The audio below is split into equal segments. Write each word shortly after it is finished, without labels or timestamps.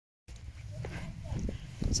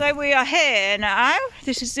So we are here now.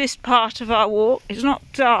 This is this part of our walk. It's not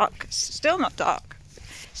dark. It's still not dark.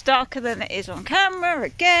 It's darker than it is on camera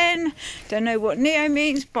again. Don't know what Neo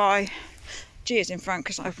means by Gia's in front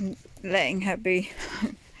because I'm letting her be.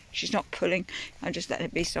 She's not pulling. I'm just letting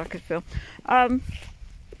it be so I can film.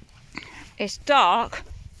 It's dark.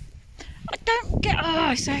 I don't get. Oh,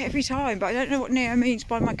 I say it every time, but I don't know what Neo means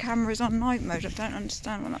by my camera's on night mode. I don't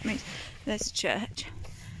understand what that means. There's a church.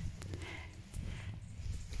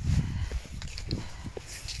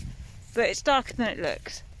 But it's darker than it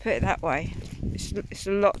looks. Put it that way. It's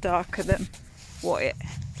a lot darker than what it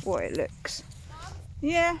looks. Mum,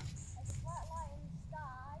 Yeah. there's a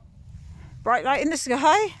Bright bright light in the sky.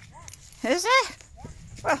 light in the sky. Yeah. Is there? Yeah.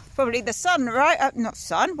 Well, probably the sun, right? Not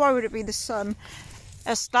sun. Why would it be the sun?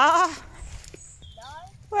 A star? No.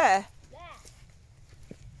 Where? There.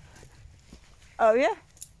 Oh yeah.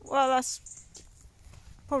 Well, that's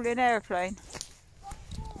probably an aeroplane.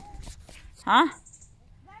 Huh?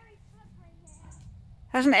 Very slippery here.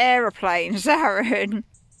 That's an aeroplane, Sarren.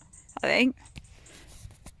 I think.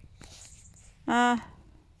 Don't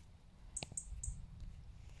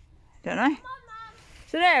know. Come on, Mum.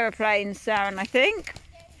 It's an aeroplane, Sarren, I think.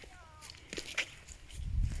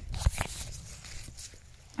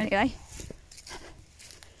 Anyway,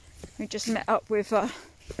 we just met up with a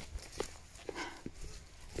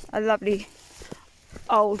lovely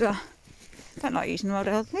older, I don't like using the word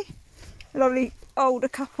elderly, a lovely older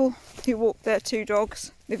couple who walk their two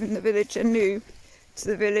dogs, live in the village and new to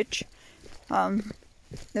the village.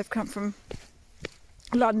 They've come from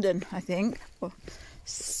London, I think, or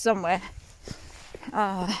somewhere.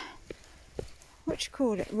 What do you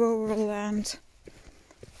call it? Rural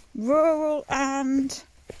and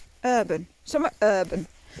urban. Somewhere urban.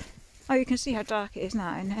 Oh, you can see how dark it is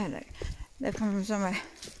now in here, look. They've come from somewhere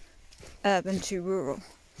urban to rural.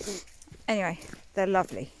 Anyway, they're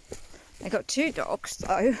lovely. They got two dogs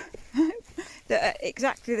though that are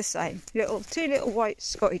exactly the same. Two little white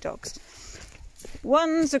Scotty dogs.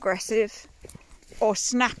 One's aggressive or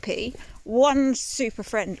snappy, one's super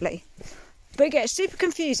friendly. But it gets super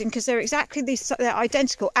confusing because they're they're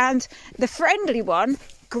identical, and the friendly one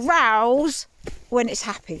growls when it's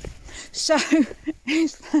happy. So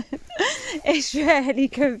it's really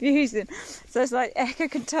confusing. So it's like Echo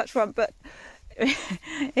can touch one, but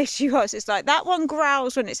if she wants, it's like that one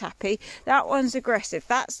growls when it's happy, that one's aggressive.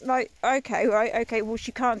 That's like, okay, right, okay, well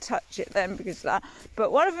she can't touch it then because of that.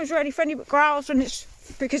 But one of them's really friendly but growls when it's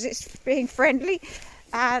because it's being friendly.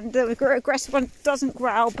 And the aggressive one doesn't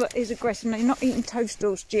growl but is aggressive. No, you're not eating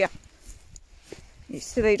toadstools, Gia. You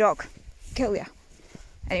silly dog. Kill ya.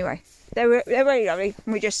 Anyway, they're really lovely.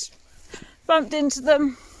 And we just bumped into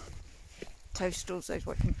them. Toadstools, those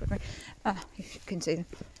white things. If you can see them.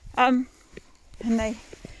 And we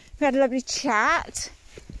had a lovely chat.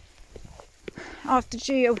 After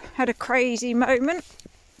Gia had a crazy moment.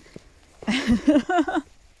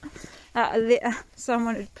 Out of litter.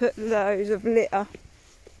 Someone had put loads of litter.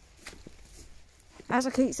 As I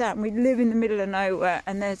keep saying, we live in the middle of nowhere,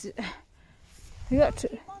 and there's. You got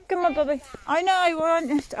to come on, Bobby. I know,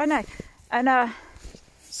 I know. And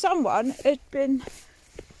someone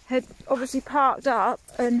had obviously parked up,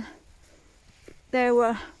 and there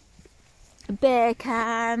were beer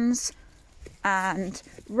cans and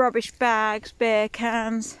rubbish bags, beer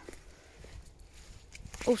cans,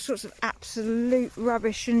 all sorts of absolute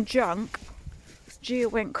rubbish and junk. Gia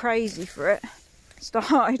went crazy for it,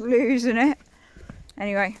 started losing it.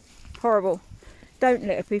 Anyway, horrible. Don't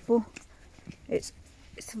litter, people. It's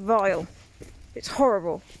vile. It's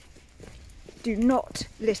horrible. Do not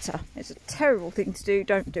litter. It's a terrible thing to do.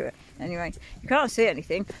 Don't do it. Anyway, you can't see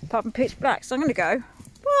anything apart from pitch black, so I'm going to go.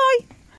 Bye.